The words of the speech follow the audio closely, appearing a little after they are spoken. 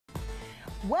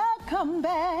Welcome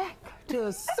back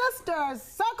to Sisters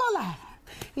Circle Live.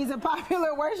 He's a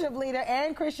popular worship leader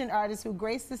and Christian artist who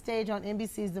graced the stage on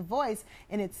NBC's The Voice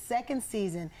in its second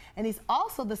season. And he's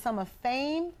also the son of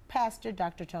famed pastor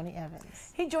Dr. Tony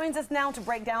Evans. He joins us now to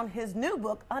break down his new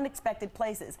book, Unexpected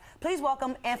Places. Please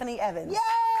welcome Anthony Evans. Yay!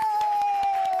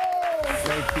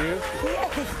 Thank you.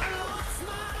 Yay.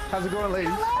 How's it going,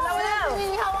 ladies? Hello,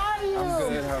 Anthony. How are you? I'm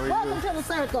good. How are you? Welcome to the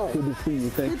circle. Good to see you.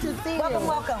 Thank you. Good to see you.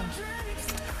 Welcome.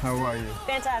 How are you?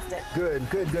 Fantastic. Good.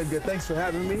 Thanks for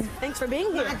having me. Thanks for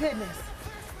being here. My goodness.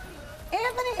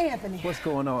 Anthony. What's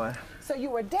going on? So you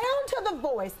were down to The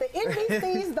Voice, the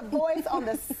NBC's The Voice on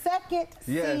the second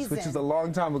Yes, season. which is a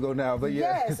long time ago now, but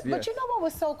yeah. Yes, but you know what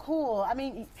was so cool? I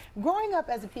mean, growing up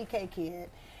as a PK kid,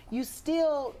 you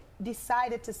still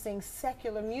decided to sing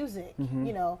secular music,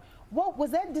 you know. What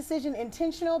was that decision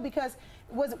intentional? Because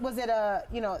was it a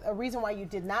reason why you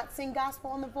did not sing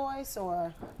gospel on The Voice,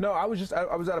 or? No, I was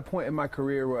at a point in my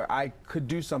career where I could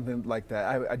do something like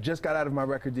that. I just got out of my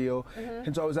record deal,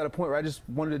 and so I was at a point where I just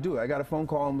wanted to do it. I got a phone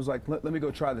call and was like, let me go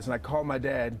try this. And I called my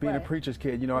dad, being a preacher's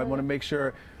kid, you know, I want to make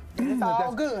sure it's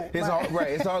all good.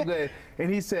 It's all good.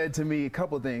 And he said to me a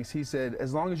couple things. He said,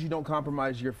 as long as you don't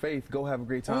compromise your faith, go have a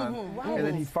great time. And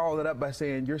then he followed it up by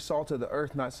saying, you're salt of the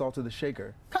earth, not salt of the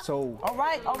shaker. So all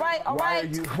right.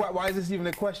 Why is this even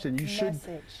a question?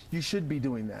 You should be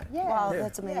doing that. Yeah. Wow,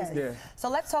 that's amazing. Yeah. So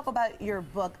let's talk about your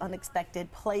book,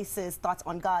 Unexpected Places, Thoughts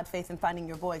on God, Faith, and Finding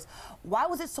Your Voice. Why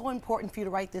was it so important for you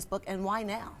to write this book, and why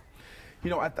now? You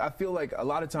know, I feel like a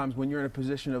lot of times when you're in a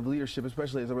position of leadership,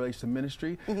 especially as it relates to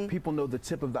ministry, people know the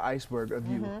tip of the iceberg of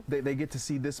you. They get to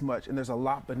see this much, and there's a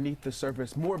lot beneath the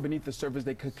surface, more beneath the surface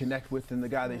they could connect with than the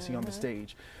guy they see on the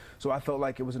stage. So I felt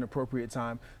like it was an appropriate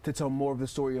time to tell more of the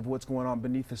story of what's going on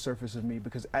beneath the surface of me,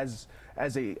 because as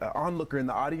a onlooker in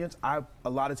the audience, a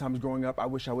lot of times growing up, I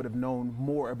wish I would have known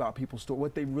more about people's story,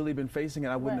 what they've really been facing,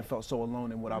 and I wouldn't have felt so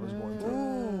alone in what I was going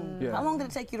through. Yeah. How long did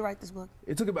it take you to write this book?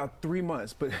 It took about 3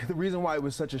 months, but the reason why it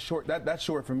was such a short, that's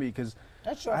short for me, because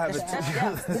I have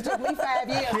it took me 5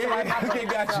 years to write my book.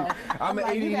 Got you. I'm an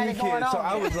ADD kid, so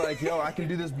I was like, yo, I can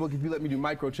do this book if you let me do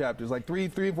micro chapters, like three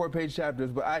and 4 page chapters,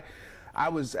 but I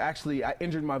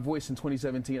injured my voice in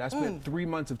 2017. I spent 3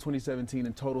 months of 2017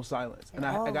 in total silence. And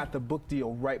I got the book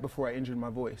deal right before I injured my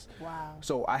voice. Wow.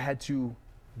 So I had to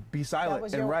be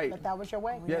silent and write. But that was your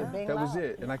way. Yeah, that was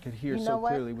it. And I could hear so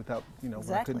clearly without, when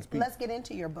I couldn't speak. Let's get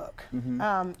into your book.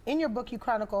 In your book, you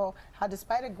chronicle how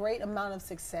despite a great amount of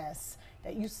success,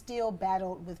 that you still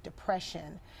battled with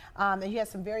depression. And you had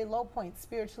some very low points,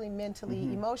 spiritually, mentally,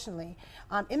 emotionally.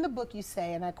 In the book you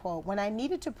say, and I quote, "When I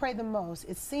needed to pray the most,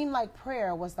 it seemed like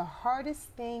prayer was the hardest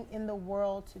thing in the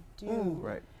world to do."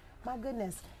 Right. My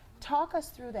goodness. Talk us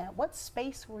through that. What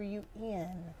space were you in?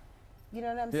 You know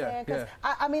what I'm saying? Because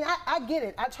I mean, I get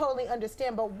it. I totally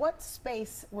understand. But what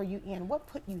space were you in? What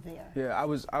put you there? Yeah, I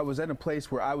was in a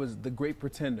place where I was the great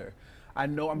pretender. I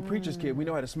know I'm a preacher's kid. We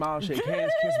know how to smile, shake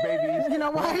hands, kiss babies. You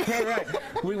know what? Right.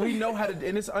 We know how to,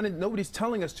 and it's nobody's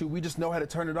telling us to. We just know how to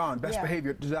turn it on. Best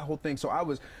behavior, do that whole thing. So I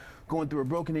was going through a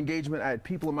broken engagement. I had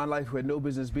people in my life who had no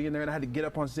business being there, and I had to get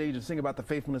up on stage and sing about the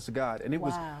faithfulness of God. And it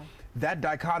was that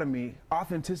dichotomy.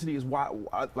 Authenticity is why,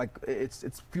 like, it's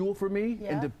fuel for me,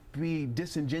 and to be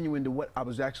disingenuous to what I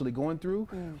was actually going through.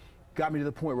 Got me to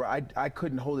the point where I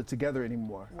couldn't hold it together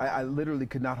anymore. I literally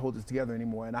could not hold it together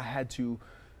anymore, and I had to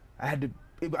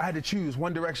choose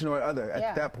one direction or other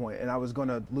at that point, and I was going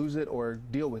to lose it or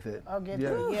deal with it. Or get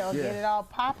it all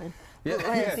popping. These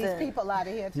people out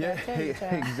of here.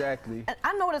 Exactly. And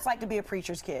I know what it's like to be a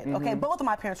preacher's kid. Okay, both of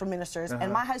my parents were ministers,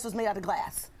 and my house was made out of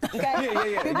glass. Okay,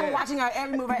 people were watching our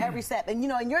every move, our every step. And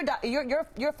and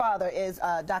your father is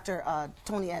Dr.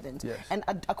 Tony Evans. Yes. And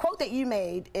a quote that you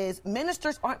made is,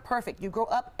 "Ministers aren't perfect. You grow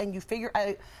up and you figure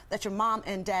out that your mom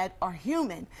and dad are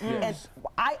human." And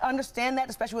I understand that,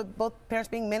 especially with both parents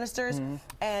being ministers.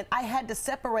 And I had to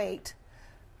separate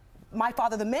my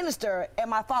father, the minister, and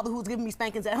my father who's giving me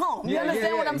spankings at home. You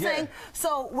understand what I'm saying?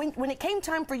 So when it came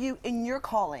time for you in your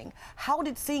calling, how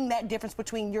did seeing that difference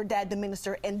between your dad, the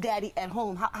minister, and daddy at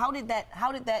home, how did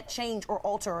that change or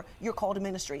alter your call to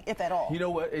ministry, if at all? You know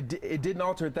what? It didn't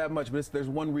alter it that much, but there's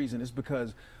one reason. It's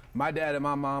because my dad and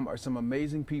my mom are some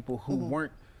amazing people who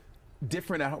weren't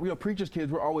different at home. You know, preachers'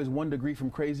 kids were always 1 degree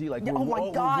from crazy. Like, oh my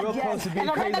God, real close to being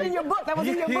and I read crazy. that in your book. That was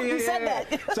in your book. You said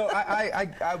that. So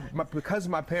because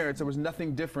of my parents, there was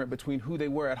nothing different between who they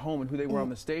were at home and who they were on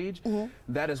the stage.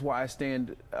 That is why I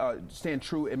stand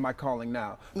true in my calling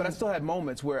now. But I still had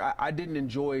moments where I didn't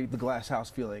enjoy the glass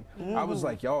house feeling. I was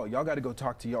like, y'all got to go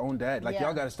talk to your own dad. Like,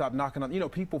 y'all got to stop knocking on. You know,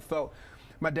 people felt.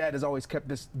 my dad has always kept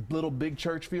this little big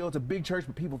church feel. It's a big church,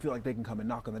 but people feel like they can come and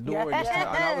knock on the door. Yeah.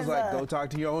 And I was like, go talk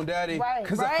to your own daddy,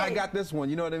 because I got this one.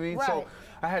 You know what I mean? Right. So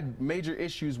I had major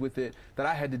issues with it that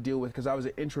I had to deal with because I was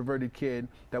an introverted kid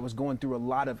that was going through a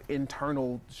lot of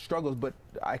internal struggles, but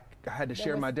I had to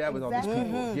share my dad with all these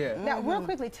people. Yeah. Now, real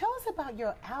quickly, tell us about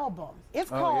your album. It's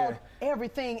called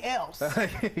Everything Else.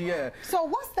 Yeah. So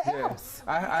what's the else?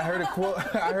 I heard a quote.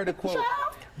 I heard a quote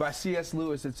by C.S.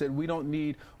 Lewis that said, "We don't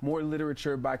need more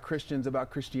literature by Christians about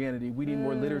Christianity. We need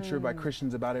more literature by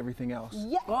Christians about everything else."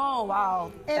 Yeah. Oh,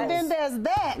 wow. And then there's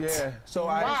that. Yeah. So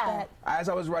as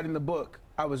I was writing the book,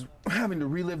 I was having to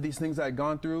relive these things I had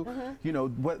gone through, you know,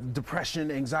 what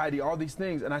depression, anxiety, all these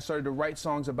things, and I started to write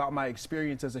songs about my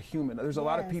experience as a human. There's a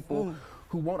lot of people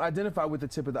who won't identify with the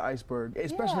tip of the iceberg.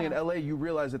 Especially in LA, you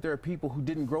realize that there are people who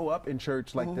didn't grow up in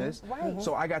church like this.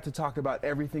 So I got to talk about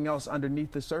everything else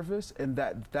underneath the surface, and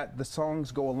that the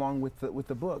songs go along with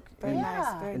the book. Very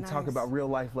nice. Very and nice. talk about real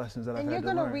life lessons that I've had to learn. And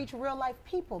you're going to reach real life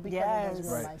people because of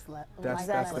those real life lessons.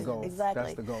 That's the goal. Exactly.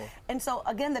 That's the goal. And so,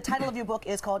 again, the title of your book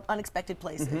is called Unexpected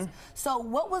Places. So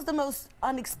what was the most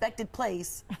unexpected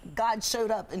place God showed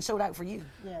up and showed out for you?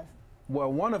 Yes.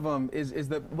 Well, one of them is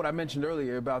what I mentioned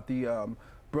earlier about the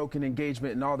broken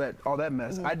engagement and all that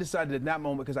mess. I decided in that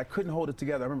moment, because I couldn't hold it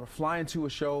together. I remember flying to a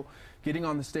show, getting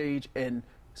on the stage, and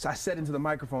so I said into the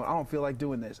microphone, "I don't feel like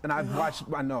doing this." And I watched.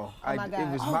 I know.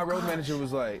 My road manager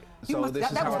was like, "So this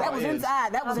is how that was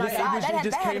inside. That was inside. It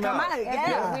just came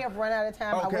out. We have run out of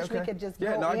time. I wish we could just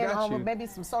go in on with maybe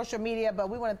some social media, but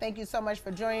we want to thank you so much for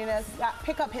joining us.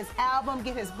 Pick up his album,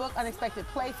 get his book, Unexpected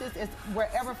Places. It's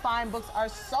wherever fine books are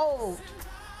sold.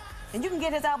 And you can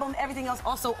get his album, Everything Else,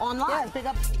 also online. Yeah, pick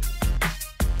up.